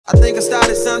I think I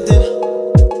started something.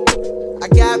 I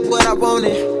got what I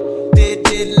wanted.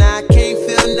 Didn't I? Can't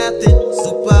feel nothing.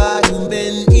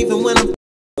 Superhuman, even when I'm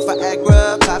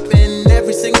Viagra, popping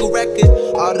every single record.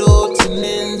 Auto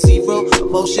tuning, zero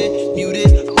emotion,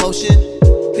 muted emotion,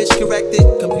 pitch corrected,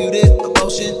 computed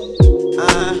emotion.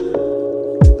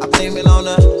 I blame it on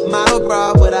a model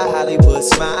bra with a Hollywood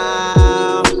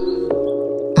smile.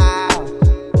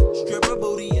 Stripper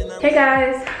booty and Hey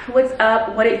guys, what's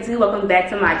up? What it do? Welcome back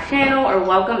to my channel, or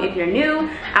welcome if you're new.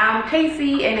 I'm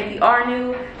Kaice, and if you are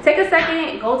new, take a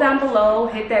second, go down below,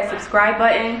 hit that subscribe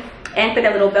button, and hit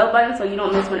that little bell button so you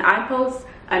don't miss when I post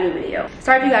a new video.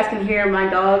 Sorry if you guys can hear my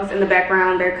dogs in the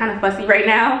background. They're kind of fussy right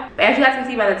now. But as you guys can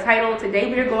see by the title,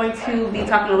 today we are going to be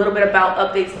talking a little bit about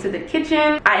updates to the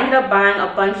kitchen. I ended up buying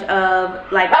a bunch of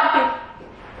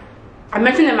I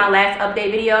mentioned in my last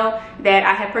update video that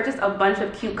I had purchased a bunch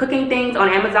of cute cooking things on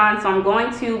Amazon, so I'm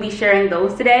going to be sharing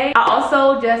those today. I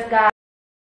also just got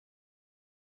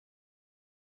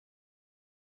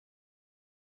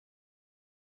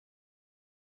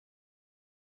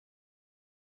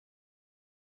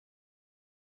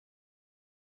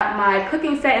my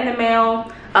cooking set in the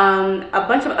mail, a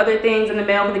bunch of other things in the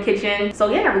mail for the kitchen. So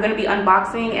yeah, we're gonna be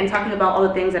unboxing and talking about all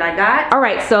the things that I got. All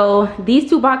right, so these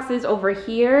two boxes over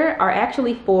here are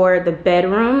actually for the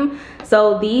bedroom.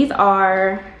 So these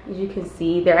are, as you can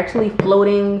see, they're actually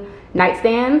floating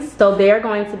nightstands. So they're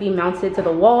going to be mounted to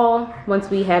the wall once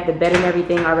we have the bed and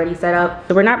everything already set up.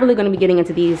 So we're not really gonna be getting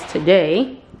into these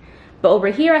today. But over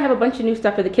here, I have a bunch of new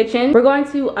stuff for the kitchen. We're going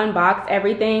to unbox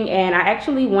everything, and I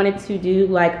actually wanted to do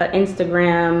like an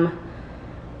Instagram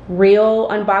reel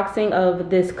unboxing of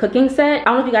this cooking set. I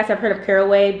don't know if you guys have heard of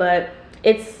Caraway, but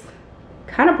it's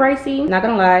kind of pricey, not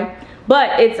gonna lie.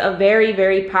 But it's a very,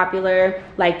 very popular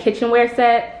like kitchenware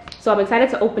set. So I'm excited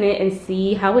to open it and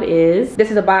see how it is. This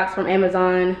is a box from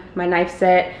Amazon, my knife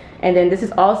set. And then this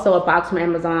is also a box from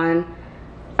Amazon.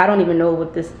 I don't even know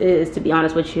what this is, to be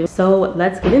honest with you. So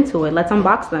let's get into it. Let's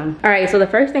unbox them. All right, so the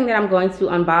first thing that I'm going to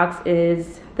unbox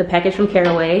is the package from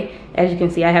Caraway. As you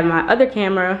can see, I have my other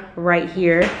camera right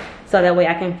here, so that way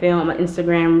I can film an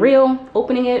Instagram reel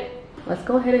opening it. Let's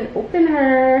go ahead and open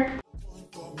her.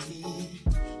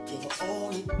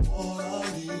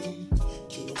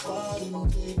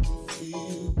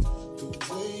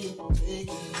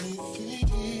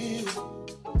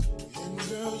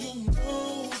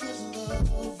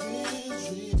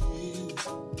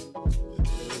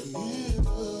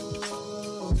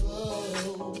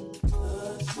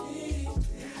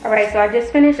 All right, so I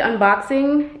just finished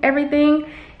unboxing everything,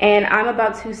 and I'm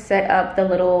about to set up the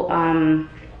little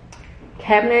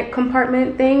cabinet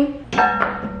compartment thing.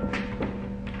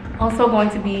 Also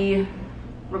going to be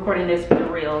recording this for the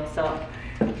reel, so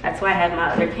that's why I have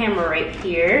my other camera right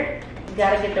here.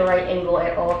 Gotta get the right angle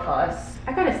at all costs.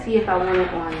 I gotta see if I want it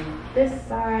on this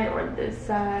side or this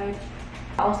side.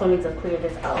 I also need to clear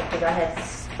this out because I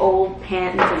have old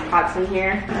pans and pots in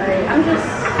here. All right, I'm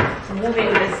just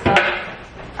moving this stuff.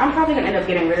 I'm probably gonna end up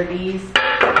getting rid of these.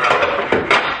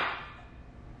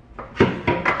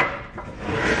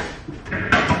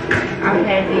 I've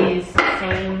had these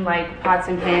same like pots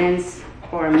and pans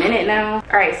for a minute now.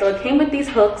 All right, so it came with these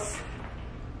hooks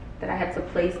that I had to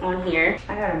place on here.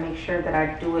 I gotta make sure that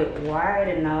I do it wide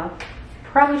enough.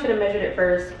 Probably should have measured it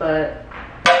first, but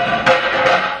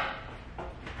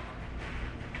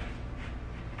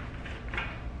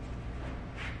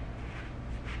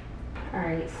all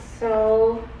right,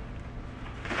 so,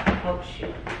 oh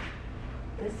shoot.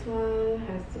 This one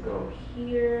has to go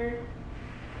here.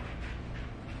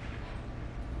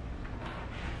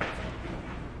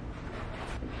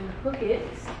 And hook it.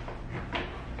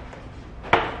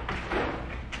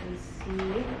 Let's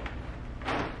see.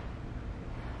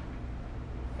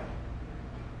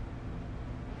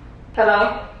 Hello?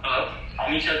 Hello?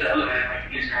 Let me shut the elevator,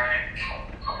 please,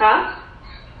 Huh?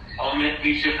 I'll make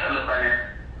me shut the elevator.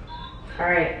 All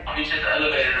right. Let me shut the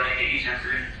elevator to make it easier for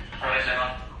you.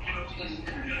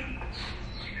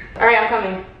 All right, I'm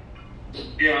coming.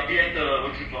 Yeah, I'll be at the,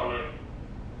 what you call it?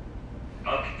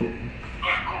 I'll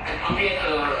be at the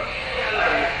elevator.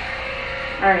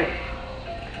 All right.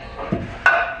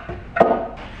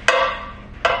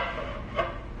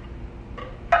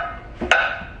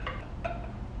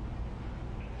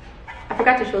 I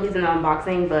forgot to show these in the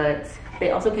unboxing, but they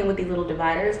also came with these little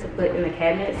dividers to put in the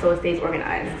cabinet so it stays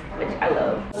organized, which I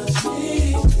love.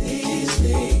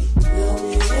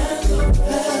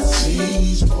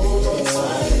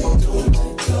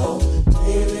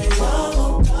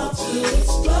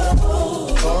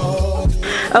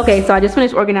 Okay, so I just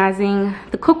finished organizing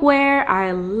the cookware.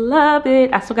 I love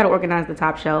it. I still gotta organize the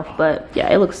top shelf, but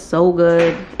yeah, it looks so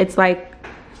good. It's like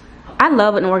I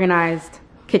love an organized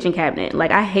kitchen cabinet.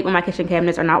 Like, I hate when my kitchen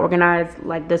cabinets are not organized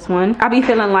like this one. I'll be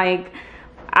feeling like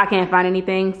I can't find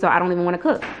anything, so I don't even want to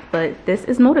cook. But this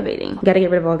is motivating. Gotta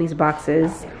get rid of all these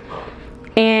boxes.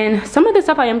 And some of the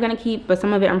stuff I am gonna keep, but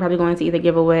some of it I'm probably going to either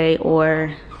give away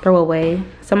or throw away.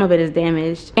 Some of it is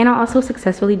damaged. And I also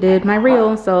successfully did my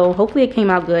reel, so hopefully it came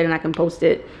out good and I can post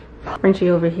it. Frenchie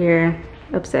over here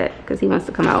upset because he wants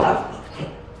to come out.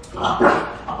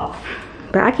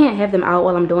 But I can't have them out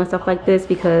while I'm doing stuff like this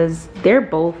because they're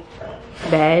both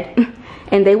bad.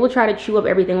 And they will try to chew up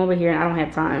everything over here and I don't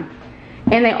have time.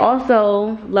 And they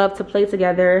also love to play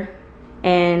together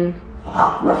and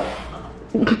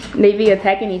they be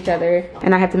attacking each other.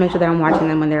 And I have to make sure that I'm watching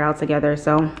them when they're out together.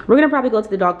 So we're gonna probably go to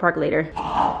the dog park later.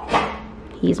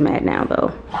 He's mad now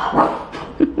though.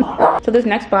 So this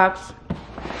next box,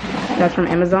 that's from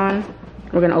Amazon.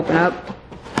 We're gonna open up.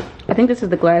 I think this is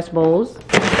the glass bowls.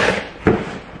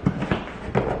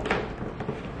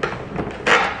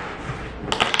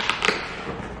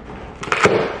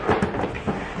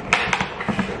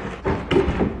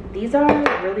 These are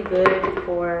really good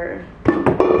for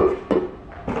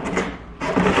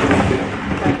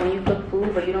like when you cook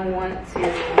food but you don't want to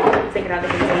take it out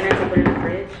of the container and put it in the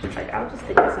fridge. Like, I'll just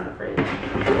stick this in the fridge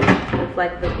with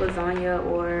like the lasagna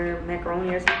or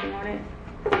macaroni or something on it.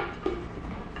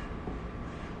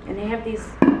 And they have these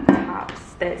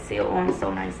tops that seal on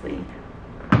so nicely.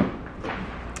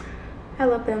 I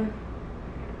love them.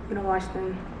 I'm gonna wash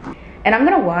them. And I'm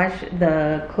gonna wash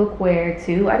the cookware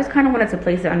too. I just kind of wanted to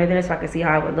place it under there so I could see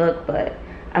how it would look, but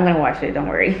I'm gonna wash it, don't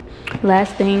worry.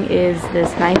 Last thing is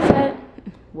this knife set.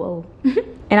 Whoa.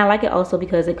 And I like it also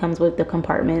because it comes with the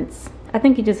compartments. I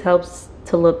think it just helps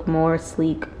to look more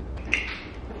sleek.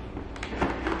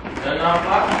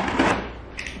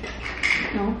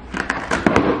 No.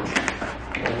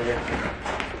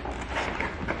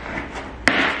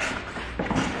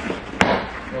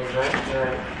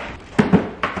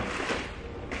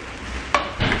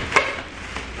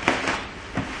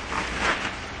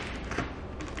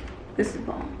 This is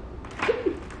bomb.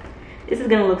 This is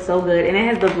gonna look so good, and it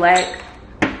has the black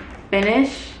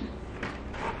finish.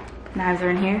 Knives are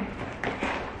in here.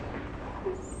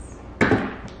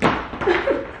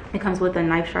 It comes with a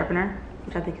knife sharpener,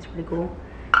 which I think is pretty cool.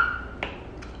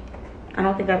 I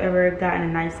don't think I've ever gotten a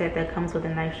knife set that comes with a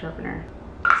knife sharpener,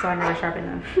 so I never sharpen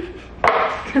them.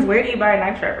 Because where do you buy a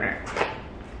knife sharpener?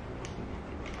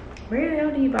 Where the hell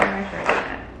do you buy a knife sharpener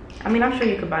at? I mean, I'm sure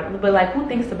you could buy them, but like, who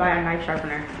thinks to buy a knife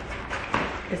sharpener?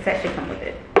 The set should come with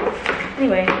it.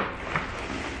 Anyway,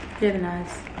 here are the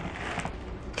knives.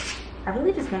 I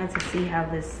really just wanted to see how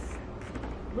this,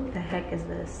 what the heck is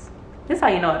this? This is how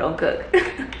you know I don't cook.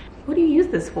 What do you use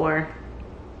this for?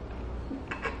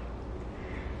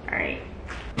 All right.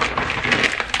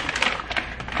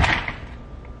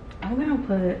 I'm gonna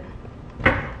put,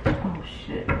 oh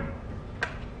shit.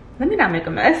 Let me not make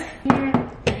a mess.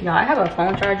 Y'all, I have a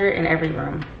phone charger in every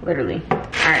room, literally. All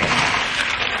right.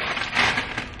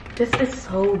 This is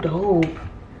so dope.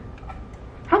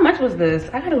 How much was this?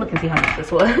 I gotta look and see how much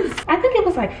this was. I think it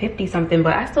was like 50 something,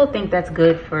 but I still think that's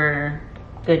good for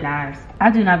good knives.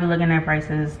 I do not be looking at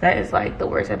prices. That is like the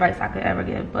worst advice I could ever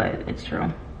give, but it's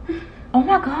true. Oh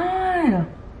my God.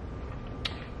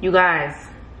 You guys,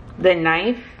 the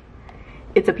knife,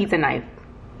 it's a pizza knife.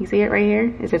 You see it right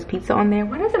here? It says pizza on there.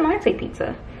 Why doesn't mine say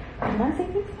pizza? Does mine say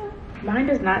pizza? Mine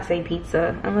does not say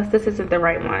pizza, unless this isn't the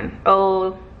right one.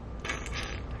 Oh.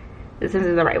 This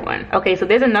isn't the right one. Okay, so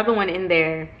there's another one in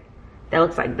there that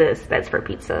looks like this. That's for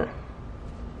pizza.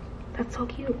 That's so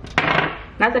cute.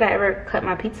 Not that I ever cut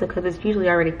my pizza because it's usually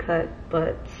already cut,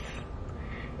 but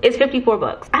it's 54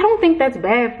 bucks. I don't think that's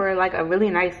bad for like a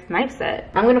really nice knife set.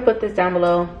 I'm gonna put this down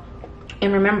below.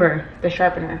 And remember, the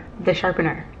sharpener. The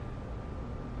sharpener.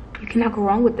 You cannot go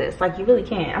wrong with this. Like, you really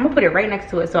can't. I'm gonna put it right next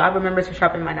to it so I remember to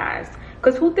sharpen my knives.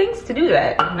 Because who thinks to do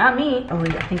that? Not me. Oh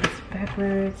yeah, I think it's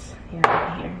backwards. Yeah,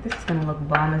 right here. This is gonna look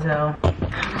bomb as hell.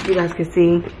 You guys can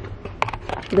see,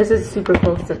 this is super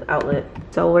close to the outlet.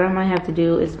 So what I might have to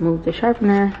do is move the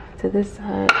sharpener to this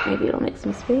side. Maybe it'll make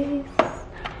some space.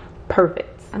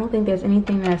 Perfect. I don't think there's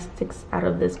anything that sticks out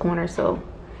of this corner, so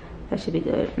that should be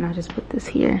good. And I'll just put this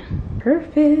here.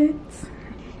 Perfect.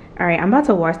 All right, I'm about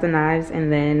to wash the knives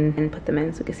and then put them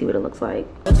in so we can see what it looks like.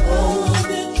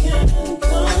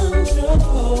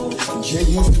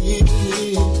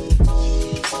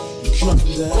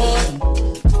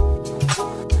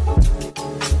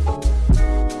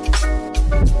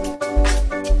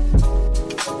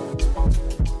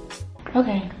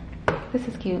 Okay, this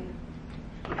is cute.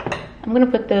 I'm gonna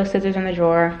put the scissors in the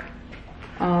drawer.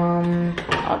 Oh,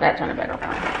 gotta turn it back around.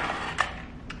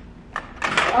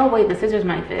 Oh wait, the scissors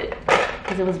might fit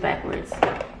because it was backwards.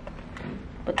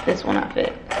 But this will not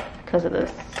fit because of the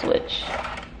switch.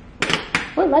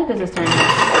 What light does this turn on?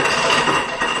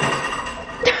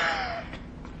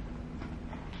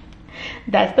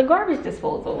 That's the garbage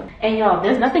disposal. And y'all,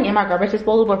 there's nothing in my garbage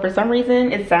disposal, but for some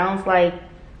reason it sounds like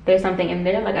there's something in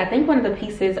there. Like I think one of the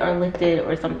pieces are lifted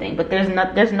or something, but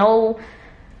there's no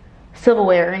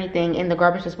silverware or anything in the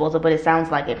garbage disposal, but it sounds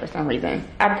like it for some reason.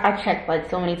 I checked like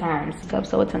so many times.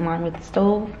 So it's in line with the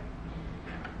stove.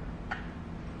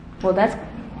 Well, that's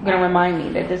gonna remind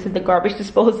me that this is the garbage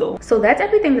disposal. So that's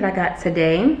everything that I got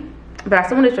today. But I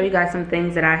still want to show you guys some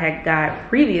things that I had got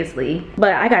previously.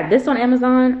 But I got this on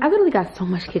Amazon. I literally got so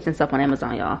much kitchen stuff on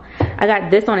Amazon, y'all. I got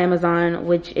this on Amazon,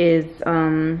 which is,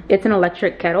 it's an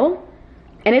electric kettle.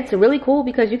 And it's really cool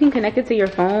because you can connect it to your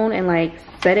phone and like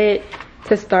set it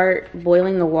to start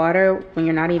boiling the water when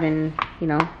you're not even, you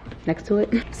know, next to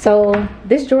it. So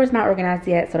this drawer is not organized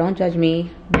yet, so don't judge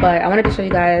me. But I wanted to show you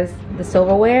guys the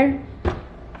silverware.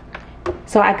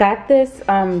 So I got this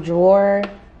drawer,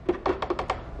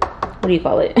 what do you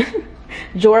call it?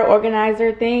 Drawer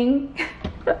organizer thing.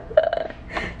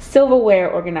 Silverware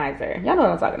organizer. Y'all know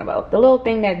what I'm talking about. The little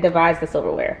thing that divides the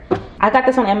silverware. I got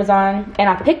this on Amazon and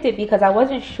I picked it because I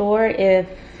wasn't sure if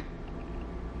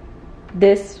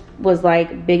this was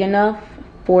like big enough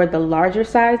for the larger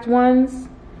sized ones,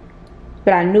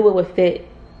 but I knew it would fit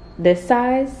this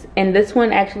size. And this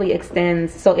one actually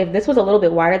extends, so if this was a little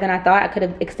bit wider than I thought, I could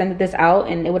have extended this out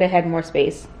and it would have had more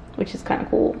space, which is kind of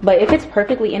cool. But it fits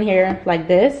perfectly in here like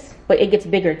this, but it gets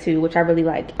bigger too, which I really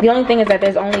like. The only thing is that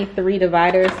there's only 3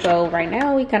 dividers, so right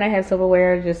now we kind of have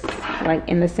silverware just like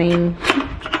in the same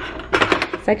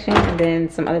section and then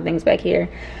some other things back here.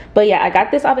 But yeah, I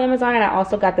got this off Amazon and I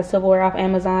also got the silverware off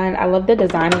Amazon. I love the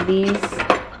design of these.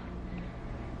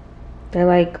 They're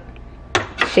like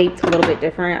shaped a little bit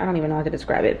different. I don't even know how to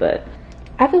describe it, but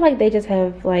I feel like they just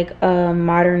have like a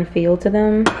modern feel to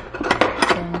them. So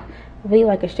I really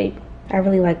like a shape. I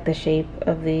really like the shape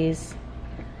of these.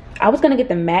 I was gonna get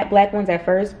the matte black ones at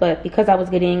first, but because I was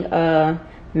getting a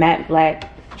matte black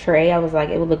tray, I was like,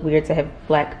 it would look weird to have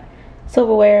black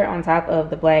silverware on top of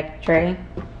the black tray.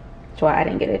 That's why I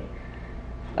didn't get it.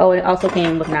 Oh, it also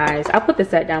came with knives. I'll put the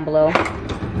set down below.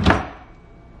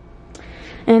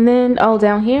 And then, oh,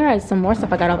 down here is some more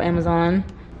stuff I got off Amazon.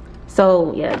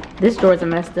 So yeah, this drawer is a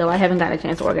mess still. I haven't gotten a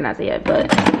chance to organize it yet, but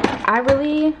I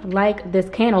really like this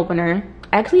can opener.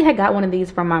 I actually had got one of these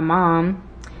from my mom.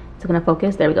 It's gonna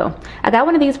focus, there we go. I got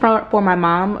one of these for my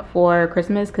mom for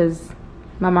Christmas because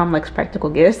my mom likes practical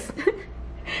gifts.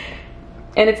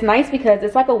 And it's nice because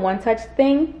it's like a one-touch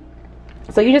thing.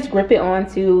 So you just grip it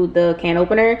onto the can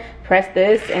opener, press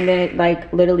this, and then it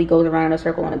like literally goes around in a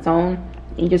circle on its own.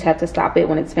 You just have to stop it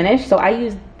when it's finished. So I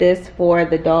use this for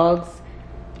the dog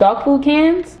food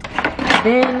cans.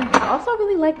 Then I also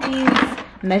really like these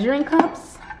measuring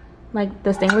cups, like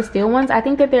the stainless steel ones. I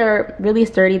think that they're really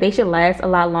sturdy. They should last a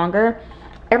lot longer.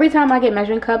 Every time I get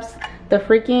measuring cups, the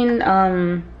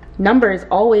freaking numbers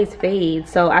always fade.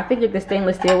 So I figured the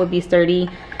stainless steel would be sturdy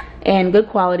and good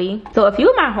quality. So a few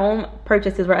of my home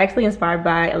purchases were actually inspired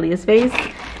by Aaliyah's face.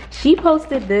 She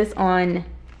posted this on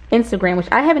Instagram, which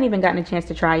I haven't even gotten a chance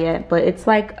to try yet, but it's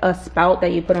like a spout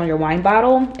that you put on your wine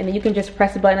bottle, and then you can just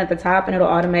press a button at the top and it'll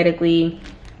automatically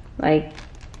like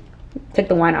take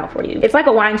the wine out for you. It's like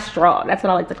a wine straw, that's what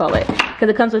I like to call it, because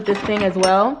it comes with this thing as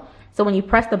well. So when you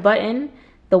press the button,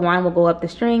 the wine will go up the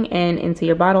string and into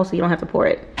your bottle, so you don't have to pour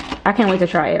it. I can't wait to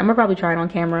try it. I'm gonna probably try it on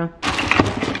camera.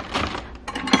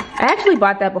 I actually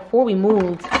bought that before we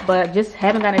moved, but just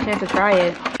haven't gotten a chance to try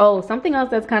it. Oh, something else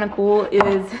that's kind of cool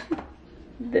is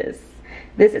this.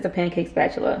 This is a pancake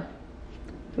spatula.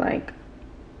 Like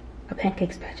a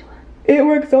pancake spatula. It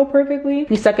works so perfectly.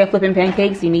 If you suck at flipping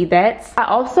pancakes, you need that. I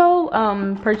also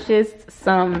purchased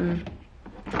some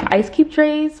ice cube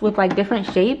trays with like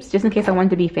different shapes, just in case I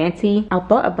wanted to be fancy. I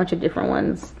bought a bunch of different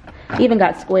ones. I even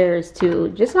got squares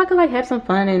too, just so I could like have some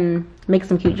fun and make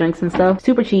some cute drinks and stuff.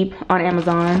 Super cheap on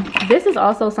Amazon. This is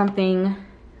also something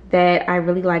that I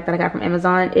really like that I got from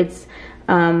Amazon. It's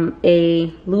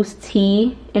a loose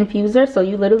tea infuser. So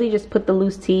you literally just put the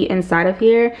loose tea inside of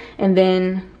here and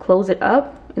then close it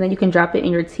up, and then you can drop it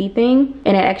in your tea thing.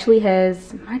 And it actually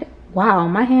has, wow,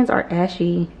 my hands are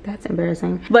ashy. That's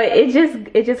embarrassing. But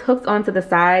it just hooks onto the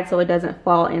side so it doesn't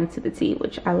fall into the tea,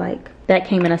 which I like. That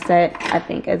came in a set, I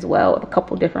think, as well, with a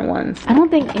couple different ones. I don't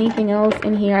think anything else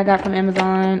in here I got from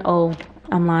Amazon. Oh,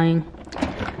 I'm lying.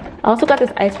 I also got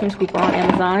this ice cream scooper on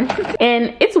Amazon.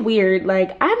 And it's weird,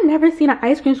 like I've never seen an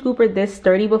ice cream scooper this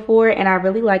sturdy before, and I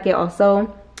really like it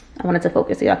also. I wanted to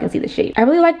focus so y'all can see the shape. I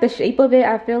really like the shape of it.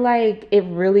 I feel like it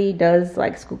really does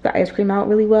like scoop the ice cream out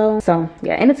really well. So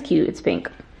yeah, and it's cute, it's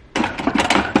pink.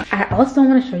 I also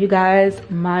want to show you guys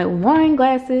my wine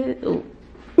glasses. Ooh.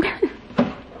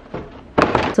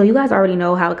 So you guys already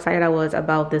know how excited I was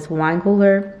about this wine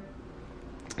cooler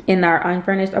in our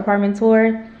unfurnished apartment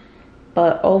tour,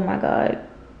 but oh my god,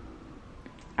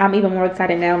 I'm even more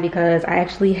excited now because I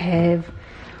actually have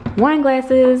wine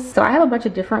glasses. So I have a bunch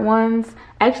of different ones.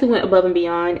 I actually went above and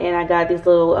beyond and I got these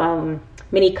little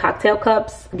mini cocktail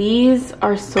cups. These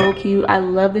are so cute. I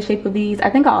love the shape of these. I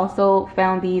think I also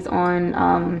found these on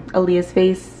Aaliyah's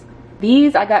face.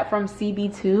 These I got from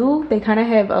CB2. They kind of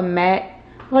have a matte,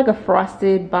 like a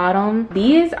frosted bottom.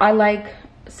 These I like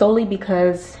solely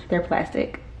because they're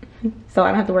plastic, so I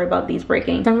don't have to worry about these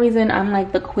breaking. For some reason I'm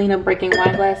like the queen of breaking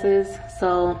wine glasses,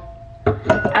 so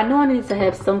I know I need to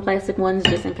have some plastic ones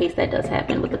just in case that does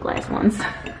happen with the glass ones.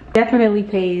 Definitely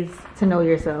pays to know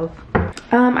yourself.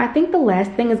 I think the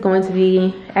last thing is going to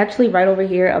be actually right over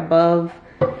here above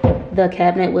the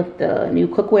cabinet with the new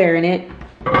cookware in it.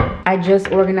 I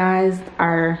just organized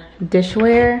our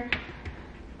dishware.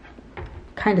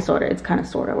 It's kind of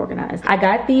sort of organized. I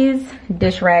got these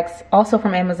dish racks also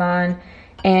from Amazon,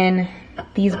 and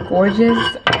these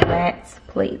gorgeous matte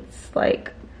plates.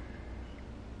 Like,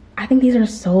 I think these are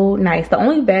so nice. The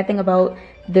only bad thing about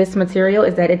this material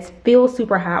is that it feels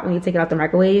super hot when you take it out the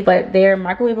microwave, but they're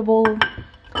microwavable,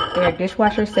 they're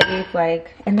dishwasher safe,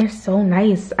 like, and they're so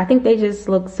nice. I think they just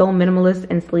look so minimalist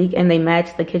and sleek, and they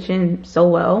match the kitchen so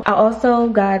well. I also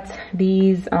got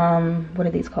these what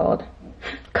are these called?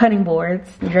 Cutting boards.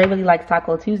 Dre really likes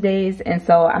Taco Tuesdays, and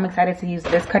so I'm excited to use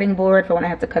this cutting board for when I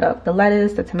have to cut up the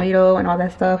lettuce, the tomato, and all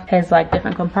that stuff. Has like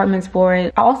different compartments for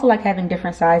it. I also like having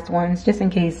different sized ones just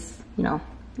in case, you know,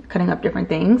 cutting up different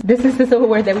things. This is the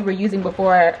silverware that we were using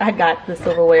before I got the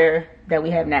silverware that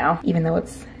we have now, even though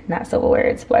it's not silverware,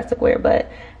 it's plasticware, but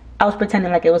I was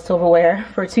pretending like it was silverware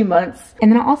for 2 months.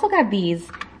 And then I also got these,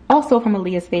 also from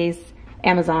Aaliyah's face,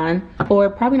 Amazon,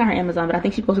 or probably not her Amazon, but I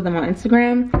think she posted them on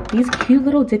Instagram. These cute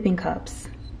little dipping cups.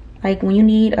 Like when you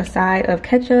need a side of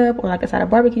ketchup or like a side of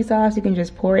barbecue sauce, you can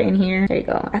just pour it in here. There you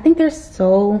go. I think they're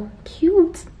so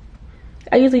cute.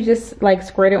 I usually just like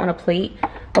squirt it on a plate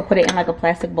or put it in like a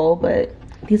plastic bowl, but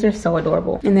these are so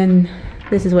adorable. And then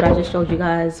this is what I just showed you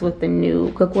guys with the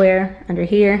new cookware under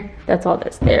here. That's all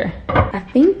that's there. I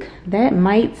think that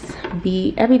might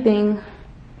be everything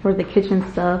for the kitchen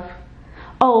stuff.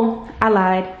 Oh, I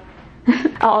lied.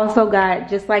 I also got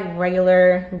just like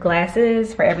regular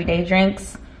glasses for everyday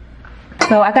drinks.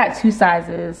 So I got 2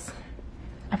 sizes.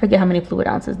 I forget how many fluid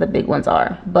ounces the big ones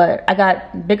are, but I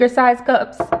got bigger size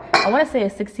cups. I want to say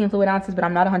it's 16 fluid ounces, but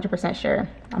I'm not 100% sure.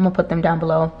 I'm gonna put them down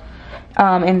below.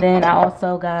 And then I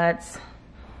also got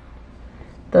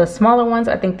the smaller ones.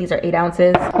 I think these are 8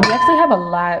 ounces. We actually have a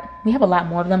lot. We have a lot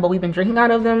more of them, but we've been drinking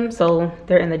out of them, so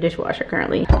they're in the dishwasher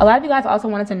currently. A lot of you guys also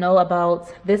wanted to know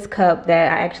about this cup that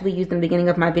I actually used in the beginning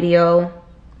of my video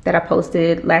that I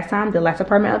posted last time, the last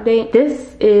apartment update.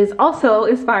 This is also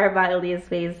inspired by Aaliyah's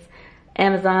face,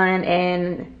 Amazon,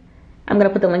 and I'm gonna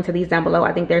put the link to these down below.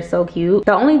 I think they're so cute.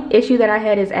 The only issue that I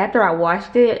had is after I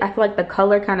washed it, I feel like the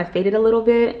color kind of faded a little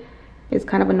bit. It's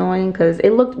kind of annoying because it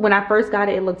looked, when I first got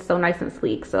it, it looked so nice and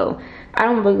sleek. So I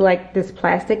don't really like this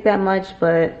plastic that much,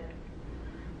 but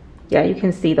yeah, you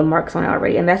can see the marks on it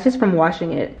already, and that's just from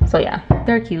washing it. So yeah,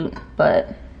 they're cute,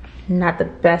 but not the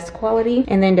best quality.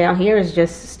 And then down here is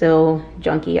just still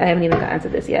junky. I haven't even gotten to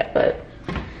this yet, but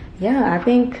yeah, I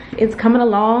think it's coming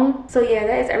along. So yeah,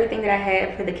 that is everything that I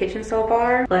had for the kitchen so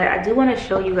far, but I do want to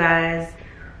show you guys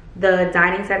the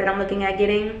dining set that I'm looking at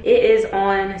getting. It is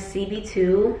on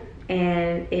CB2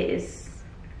 and it is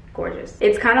gorgeous.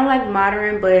 It's kind of like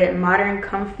modern, but modern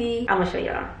comfy. I'm gonna show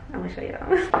y'all.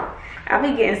 I'll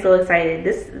be getting so excited.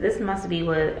 This must be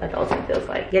what adulting feels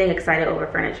like, getting excited over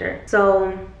furniture.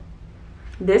 So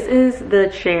this is the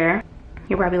chair.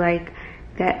 You're probably like,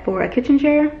 that for a kitchen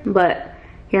chair? But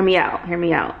hear me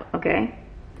out, okay?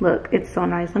 Look, it's so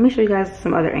nice. Let me show you guys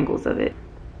some other angles of it.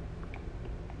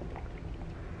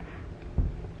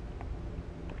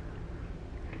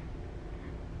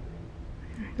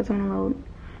 That's on the load.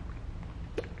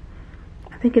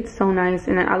 I think it's so nice,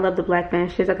 and I love the black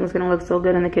finishes. I think it's gonna look so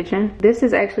good in the kitchen. This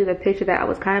is actually the picture that I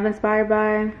was kind of inspired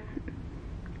by,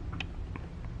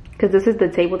 because this is the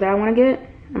table that I want to get.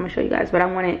 I'm gonna show you guys, but I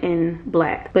want it in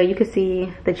black. But you can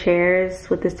see the chairs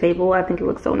with this table. I think it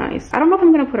looks so nice. I don't know if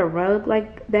I'm gonna put a rug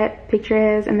like that picture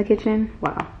has in the kitchen.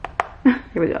 Wow.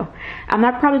 Here we go. I'm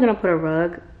not probably gonna put a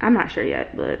rug. I'm not sure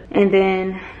yet, but. And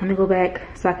then let me go back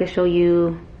so I can show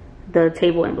you the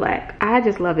table in black. I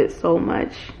just love it so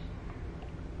much.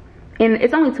 And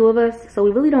it's only 2 of us, so we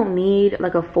really don't need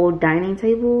like a full dining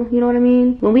table, you know what I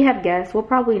mean? When we have guests, we'll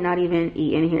probably not even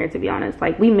eat in here, to be honest.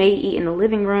 Like, we may eat in the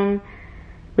living room,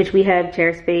 which we have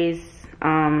chair space.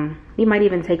 We might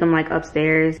even take them like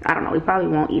upstairs. I don't know, we probably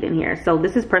won't eat in here. So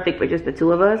this is perfect for just the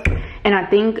 2 of us. And I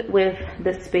think with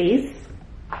the space,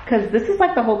 because this is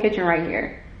like the whole kitchen right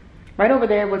here. Right over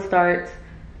there would start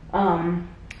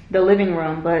the living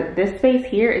room, but this space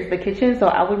here is the kitchen. So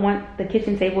I would want the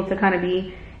kitchen table to kind of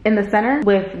be in the center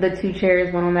with the 2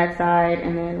 chairs, one on that side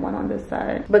and then one on this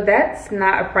side. But that's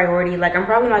not a priority. Like, I'm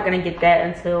probably not gonna get that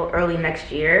until early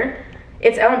next year.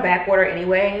 It's on back order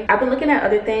anyway. I've been looking at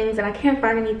other things and I can't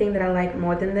find anything that I like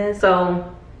more than this.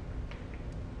 So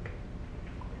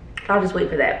I'll just wait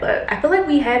for that. But I feel like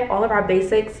we have all of our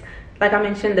basics. Like I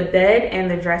mentioned, the bed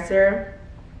and the dresser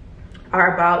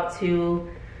are about to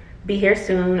be here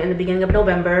soon in the beginning of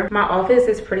November. My office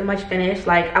is pretty much finished.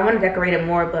 Like, I want to decorate it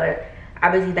more, but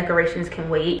obviously decorations can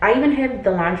wait. I even have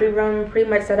the laundry room pretty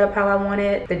much set up how I want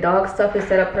it. The dog stuff is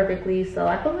set up perfectly. So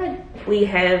I feel like we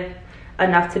have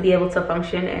enough to be able to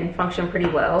function and function pretty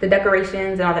well. The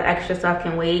decorations and all the extra stuff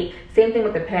can wait. Same thing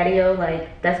with the patio.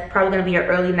 Like, that's probably gonna be an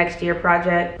early next year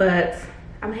project, but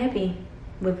I'm happy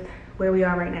with where we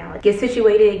are right now. Like, get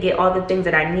situated, get all the things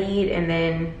that I need, and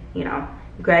then, you know,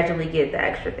 gradually get the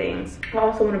extra things. I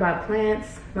also want to buy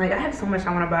plants. Like, I have so much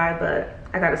I want to buy, but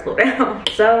I gotta slow down.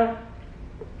 So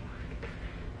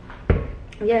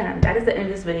yeah, that is the end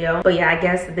of this video. But yeah, I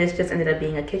guess this just ended up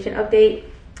being a kitchen update,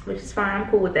 which is fine. I'm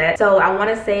cool with that. So I want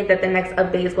to say that the next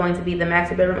update is going to be the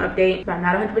master bedroom update, but I'm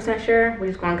not 100% sure. We're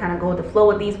just going to kind of go with the flow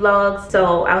with these vlogs.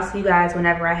 So I'll see you guys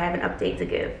whenever I have an update to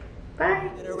give. Bye.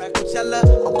 I went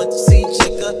to see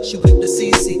Chica, she with the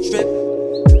CC trip.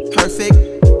 Perfect.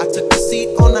 I took a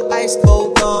seat on the ice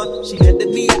cold dawn. She handed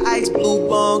me an ice blue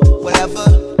bong,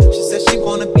 whatever. She said she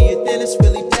wanna be a dentist,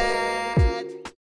 really.